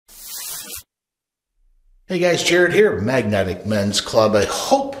Hey guys, Jared here, Magnetic Men's Club. I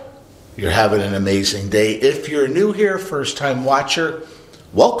hope you're having an amazing day. If you're new here, first time watcher,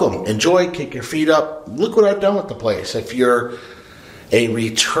 welcome, enjoy, kick your feet up. Look what I've done with the place. If you're a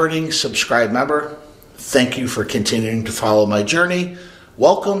returning subscribed member, thank you for continuing to follow my journey.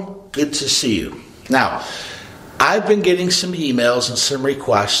 Welcome, good to see you. Now, I've been getting some emails and some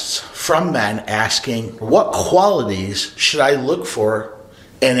requests from men asking what qualities should I look for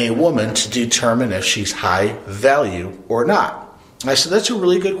in a woman to determine if she's high value or not. And I said that's a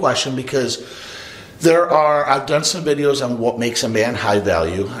really good question because I've done some videos on what makes a man high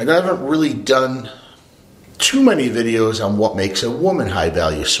value. I haven't really done too many videos on what makes a woman high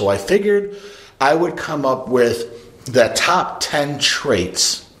value. So I figured I would come up with the top 10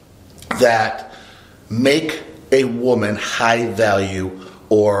 traits that make a woman high value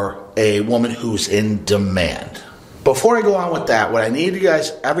or a woman who's in demand. Before I go on with that, what I need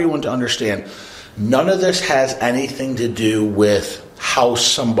everyone to understand, none of this has anything to do with how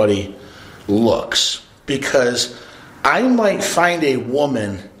somebody looks. Because I might find a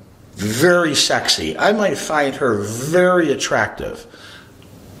woman very sexy. I might find her very attractive.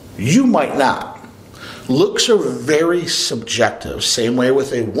 You might not. Looks are very subjective. Same way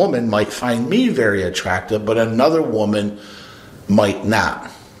with a woman might find me very attractive, but another woman might not.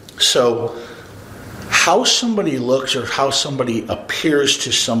 So how somebody looks or how somebody appears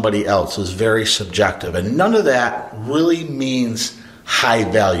to somebody else is very subjective. And none of that really means high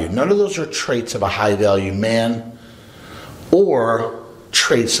value. None of those are traits of a high value man or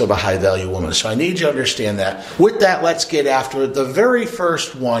traits of a high value woman. So I need you to understand that. With that, let's get after it. The very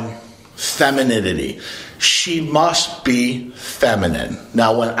first one, femininity. She must be feminine.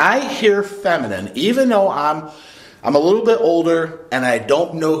 Now, when I hear feminine, even though I'm a little bit older and I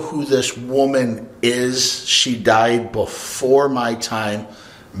don't know who this woman is. She died before my time.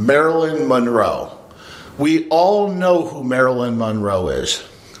 Marilyn Monroe. We all know who Marilyn Monroe is.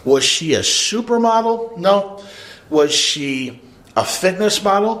 Was she a supermodel? No. Was she a fitness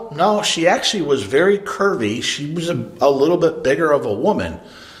model? No. She actually was very curvy. She was a little bit bigger of a woman,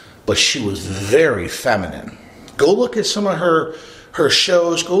 but she was very feminine. Go look at some of her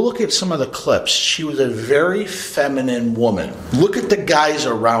shows, go look at some of the clips. She was a very feminine woman. Look at the guys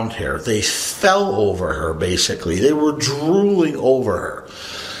around her. They fell over her, basically. They were drooling over her.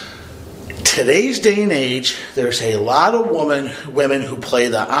 Today's day and age, there's a lot of women who play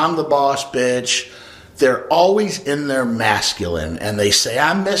the I'm the boss bitch. They're always in their masculine, and they say,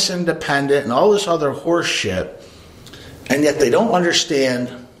 I'm Miss Independent, and all this other horse shit, and yet they don't understand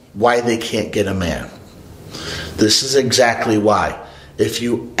why they can't get a man. This is exactly why. If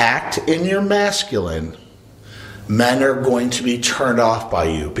you act in your masculine, men are going to be turned off by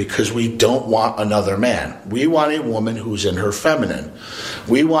you because we don't want another man. We want a woman who's in her feminine.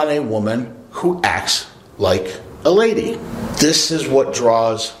 We want a woman who acts like a lady. This is what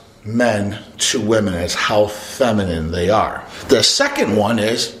draws men to women, is how feminine they are. The second one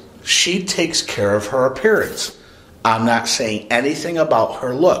is she takes care of her appearance. I'm not saying anything about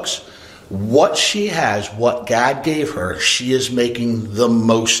her looks. What she has, what God gave her, she is making the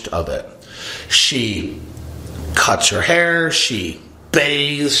most of it. She cuts her hair, she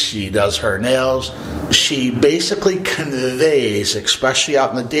bathes, she does her nails. She basically conveys, especially out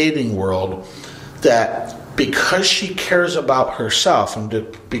in the dating world, that because she cares about herself and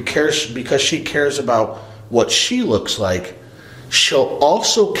because she cares about what she looks like, she'll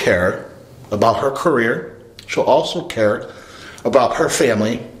also care about her career. She'll also care about her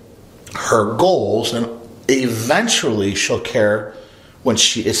family, her goals, and eventually she'll care when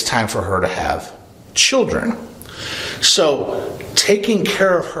it's time for her to have children. So taking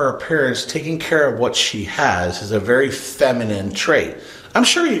care of her appearance, taking care of what she has is a very feminine trait. I'm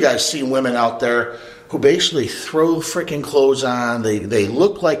sure you guys see women out there who basically throw freaking clothes on. They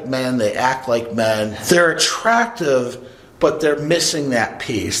look like men, they act like men. They're attractive, but they're missing that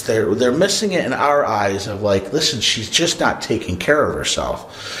piece. They're missing it in our eyes of like, listen, she's just not taking care of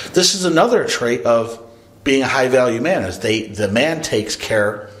herself. This is another trait of being a high-value man, is the man takes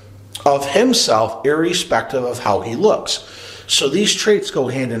care of himself irrespective of how he looks. So these traits go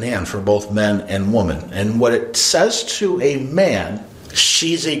hand in hand for both men and women. And what it says to a man,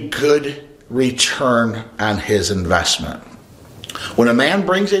 she's a good return on his investment. When a man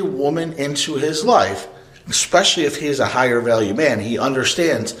brings a woman into his life, especially if he is a higher value man, he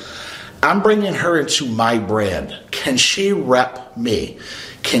understands, I'm bringing her into my brand. Can she rep me?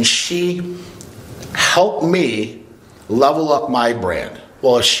 Can she help me level up my brand?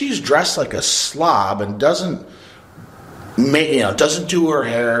 Well, if she's dressed like a slob and doesn't do her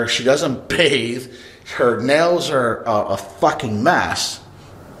hair, she doesn't bathe, her nails are a fucking mess,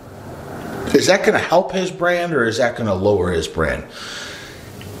 Is that going to help his brand or is that going to lower his brand?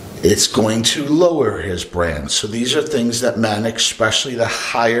 It's going to lower his brand. So these are things that men, especially the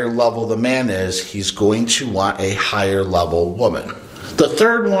higher level the man is, he's going to want a higher level woman. The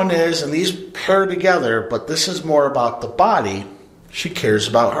third one is, and these pair together, but this is more about the body, she cares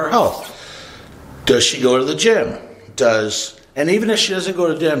about her health. Does she go to the gym? And even if she doesn't go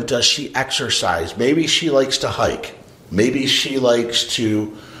to the gym, does she exercise? Maybe she likes to hike. Maybe she likes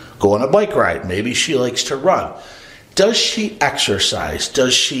to go on a bike ride. Maybe she likes to run. Does she exercise?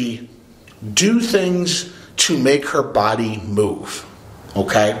 Does she do things to make her body move?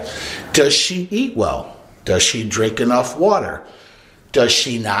 Okay? Does she eat well? Does she drink enough water? Does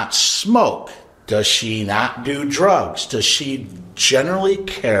she not smoke? Does she not do drugs? Does she generally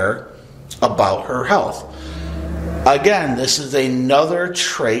care about her health? Again, this is another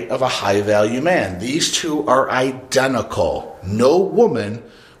trait of a high-value man. These two are identical. No woman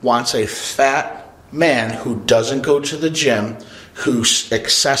wants a fat man who doesn't go to the gym, who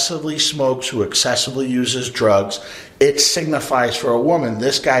excessively smokes, who excessively uses drugs. It signifies for a woman,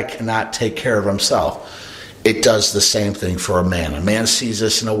 this guy cannot take care of himself. It does the same thing for a man. A man sees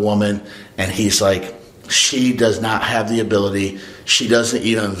this in a woman, and he's like, she does not have the ability. She doesn't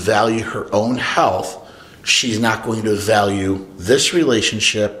even value her own health. She's not going to value this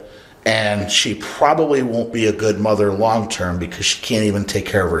relationship, and she probably won't be a good mother long term because she can't even take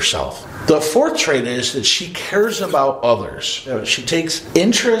care of herself. The fourth trait is that she cares about others. She takes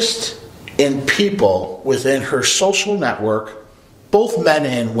interest in people within her social network, both men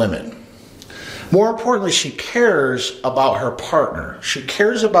and women. More importantly, she cares about her partner. She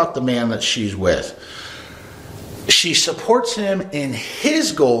cares about the man that she's with. She supports him in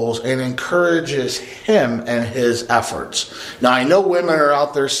his goals and encourages him and his efforts. Now, I know women are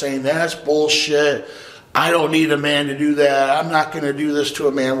out there saying, that's bullshit. I don't need a man to do that. I'm not going to do this to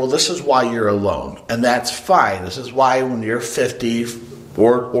a man. Well, this is why you're alone. And that's fine. This is why when you're 50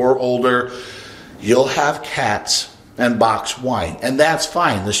 or older, you'll have cats and box wine. And that's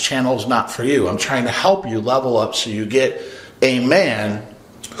fine. This channel is not for you. I'm trying to help you level up so you get a man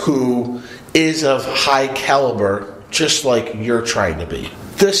who is of high caliber, just like you're trying to be.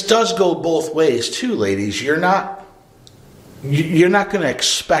 This does go both ways too, ladies. You're not going to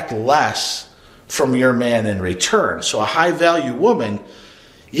expect less from your man in return. So a high value woman,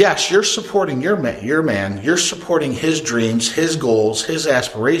 yes, you're supporting your man, you're supporting his dreams, his goals, his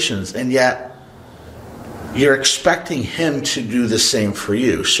aspirations, and yet you're expecting him to do the same for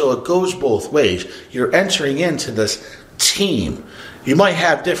you. So it goes both ways. You're entering into this team. You might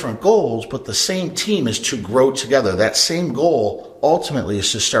have different goals, but the same team is to grow together. That same goal ultimately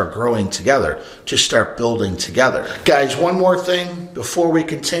is to start growing together, to start building together. Guys, one more thing before we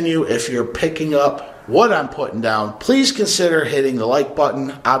continue. If you're picking up what I'm putting down, please consider hitting the like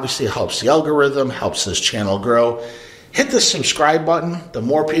button. Obviously, it helps the algorithm, helps this channel grow. Hit the subscribe button. The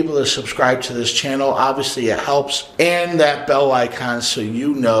more people that subscribe to this channel, obviously it helps. And that bell icon so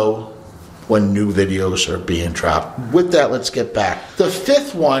you know when new videos are being dropped. With that, let's get back. The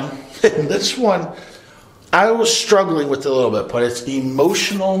fifth one, and this one I was struggling with a little bit, but it's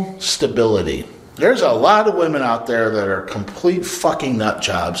emotional stability. There's a lot of women out there that are complete fucking nut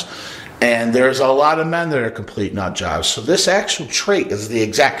jobs, and there's a lot of men that are complete nut jobs. So this actual trait is the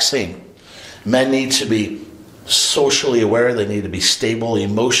exact same. Men need to be socially aware, they need to be stable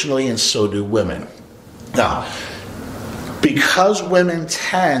emotionally, and so do women. Now, because women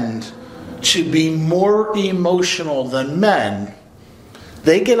tend to be more emotional than men,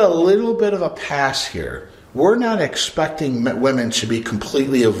 they get a little bit of a pass here. We're not expecting women to be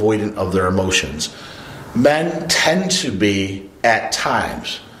completely avoidant of their emotions. Men tend to be at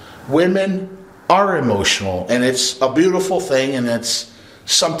times. Women are emotional, and it's a beautiful thing, and it's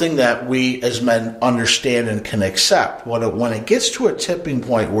something that we as men understand and can accept. When it gets to a tipping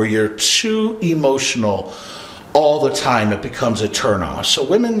point where you're too emotional all the time, it becomes a turnoff. So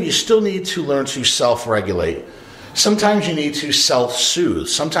women, you still need to learn to self-regulate. Sometimes you need to self-soothe.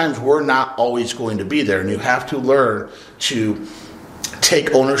 Sometimes we're not always going to be there, and you have to learn to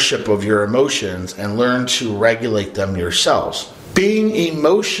take ownership of your emotions and learn to regulate them yourselves. Being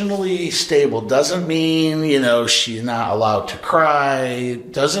emotionally stable doesn't mean, she's not allowed to cry.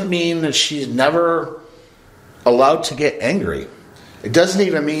 Doesn't mean that she's never allowed to get angry. It doesn't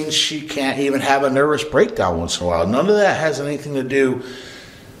even mean she can't even have a nervous breakdown once in a while. None of that has anything to do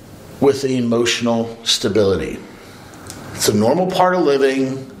with the emotional stability. It's a normal part of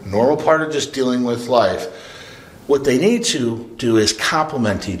living, normal part of just dealing with life. What they need to do is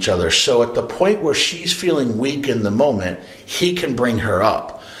complement each other. So at the point where she's feeling weak in the moment, he can bring her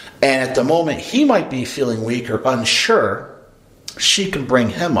up. And at the moment he might be feeling weak or unsure, she can bring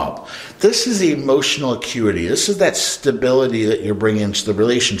him up. This is the emotional acuity. This is that stability that you're bringing into the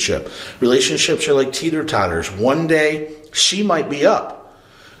relationship. Relationships are like teeter-totters. One day, she might be up,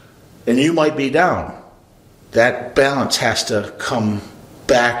 and you might be down. That balance has to come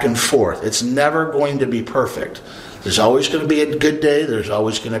back and forth. It's never going to be perfect. There's always going to be a good day. There's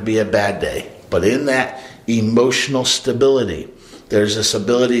always going to be a bad day. But in that emotional stability, there's this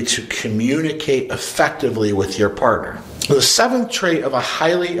ability to communicate effectively with your partner. The 7th trait of a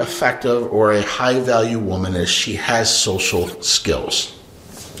highly effective or a high-value woman is she has social skills.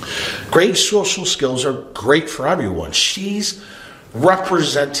 Great social skills are great for everyone. She's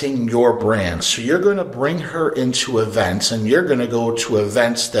representing your brand. So you're going to bring her into events, and you're going to go to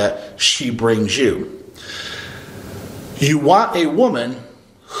events that she brings you. You want a woman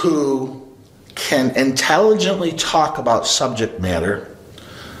who can intelligently talk about subject matter.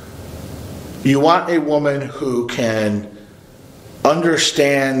 You want a woman who can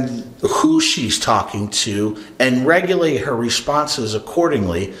understand who she's talking to and regulate her responses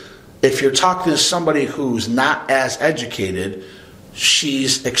accordingly. If you're talking to somebody who's not as educated,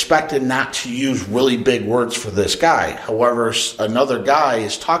 she's expected not to use really big words for this guy. However, another guy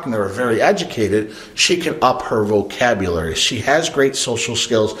is talking to her very educated, she can up her vocabulary. She has great social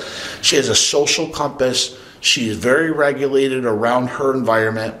skills. She has a social compass. She is very regulated around her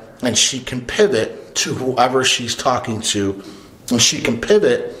environment, and she can pivot to whoever she's talking to, and she can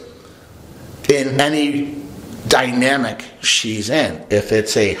pivot in any dynamic she's in, if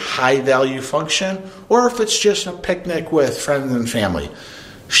it's a high value function or if it's just a picnic with friends and family.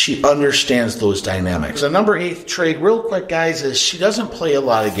 She understands those dynamics. The number 8 trait, real quick guys, is she doesn't play a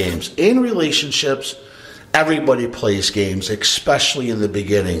lot of games. In relationships, everybody plays games, especially in the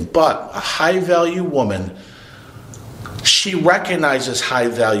beginning, but a high value woman, she recognizes high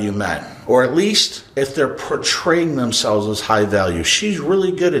value men, or at least if they're portraying themselves as high value. She's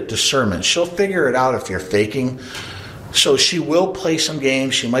really good at discernment. She'll figure it out if you're faking. So she will play some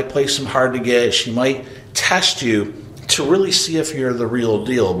games. She might play some hard to get. She might test you to really see if you're the real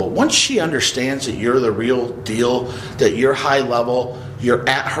deal. But once she understands that you're the real deal, that you're high level, you're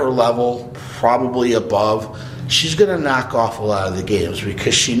at her level, probably above, she's going to knock off a lot of the games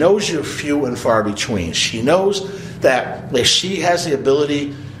because she knows you're few and far between. She knows that if she has the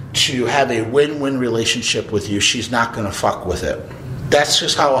ability to have a win-win relationship with you, she's not going to fuck with it. That's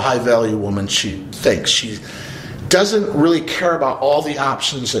just how a high-value woman she thinks. She doesn't really care about all the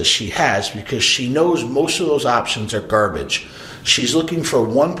options that she has because she knows most of those options are garbage. She's looking for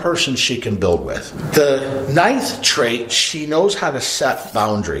one person she can build with. The 9th trait, she knows how to set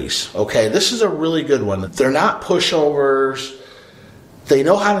boundaries. Okay, this is a really good one. They're not pushovers. They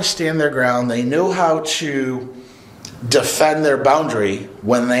know how to stand their ground. They know how to defend their boundary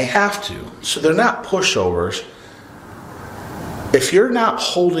when they have to. So they're not pushovers. If you're not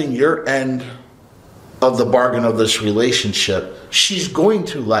holding your end of the bargain of this relationship, she's going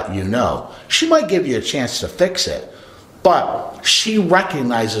to let you know. She might give you a chance to fix it, but she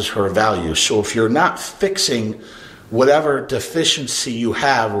recognizes her value. So if you're not fixing whatever deficiency you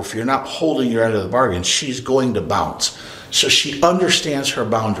have, or if you're not holding your end of the bargain, she's going to bounce. So she understands her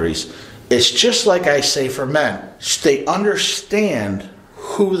boundaries. It's just like I say for men. They understand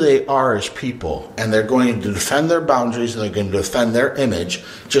who they are as people, and they're going to defend their boundaries, and they're going to defend their image,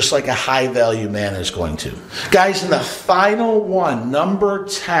 just like a high-value man is going to. Guys, in the final one, number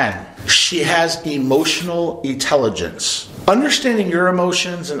 10, she has emotional intelligence. Understanding your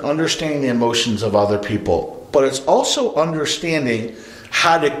emotions and understanding the emotions of other people, but it's also understanding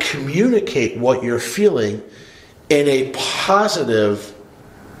how to communicate what you're feeling in a positive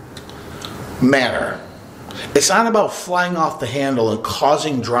manner. It's not about flying off the handle and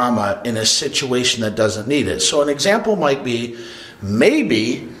causing drama in a situation that doesn't need it. So an example might be,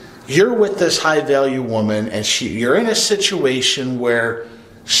 maybe you're with this high-value woman and you're in a situation where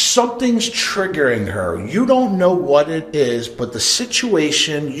something's triggering her. You don't know what it is, but the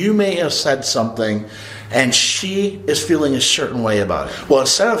situation, you may have said something and she is feeling a certain way about it. Well,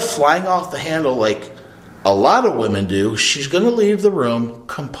 instead of flying off the handle like a lot of women do, she's going to leave the room,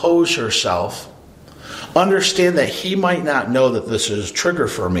 compose herself, understand that he might not know that this is a trigger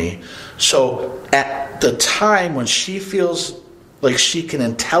for me. So at the time when she feels like she can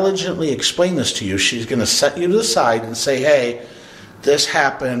intelligently explain this to you, she's going to set you to the side and say, hey, this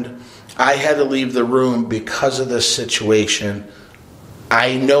happened. I had to leave the room because of this situation.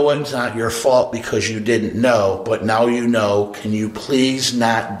 I know it's not your fault because you didn't know, but now you know. Can you please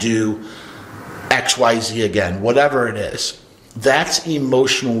not do XYZ again? Whatever it is. That's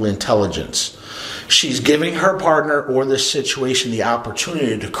emotional intelligence. She's giving her partner or this situation the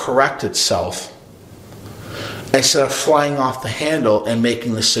opportunity to correct itself instead of flying off the handle and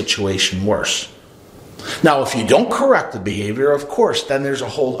making the situation worse. Now, if you don't correct the behavior, of course, then there's a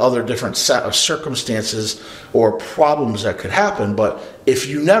whole other different set of circumstances or problems that could happen. But if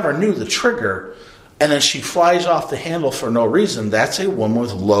you never knew the trigger and then she flies off the handle for no reason, that's a woman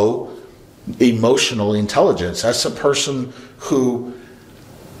with low emotional intelligence. That's a person who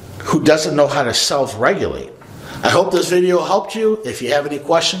doesn't know how to self-regulate. I hope this video helped you. If you have any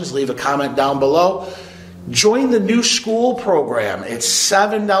questions, leave a comment down below. Join the new school program. It's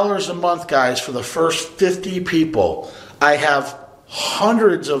 $7 a month, guys, for the first 50 people. I have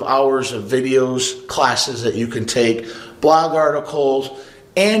hundreds of hours of videos, classes that you can take, blog articles,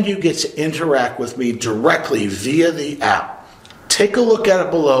 and you get to interact with me directly via the app. Take a look at it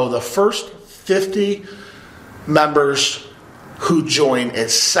below. The first 50 members who join,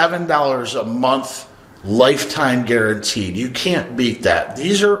 it's $7 a month, lifetime guaranteed. You can't beat that.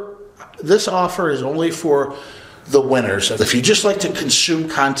 This offer is only for the winners. If you just like to consume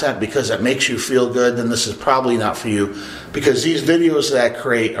content because it makes you feel good, then this is probably not for you, because these videos that I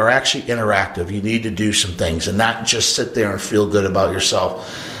create are actually interactive. You need to do some things and not just sit there and feel good about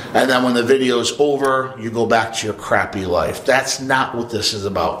yourself. And then when the video is over, you go back to your crappy life. That's not what this is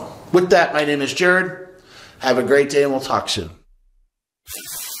about. With that, my name is Jared. Have a great day and we'll talk soon.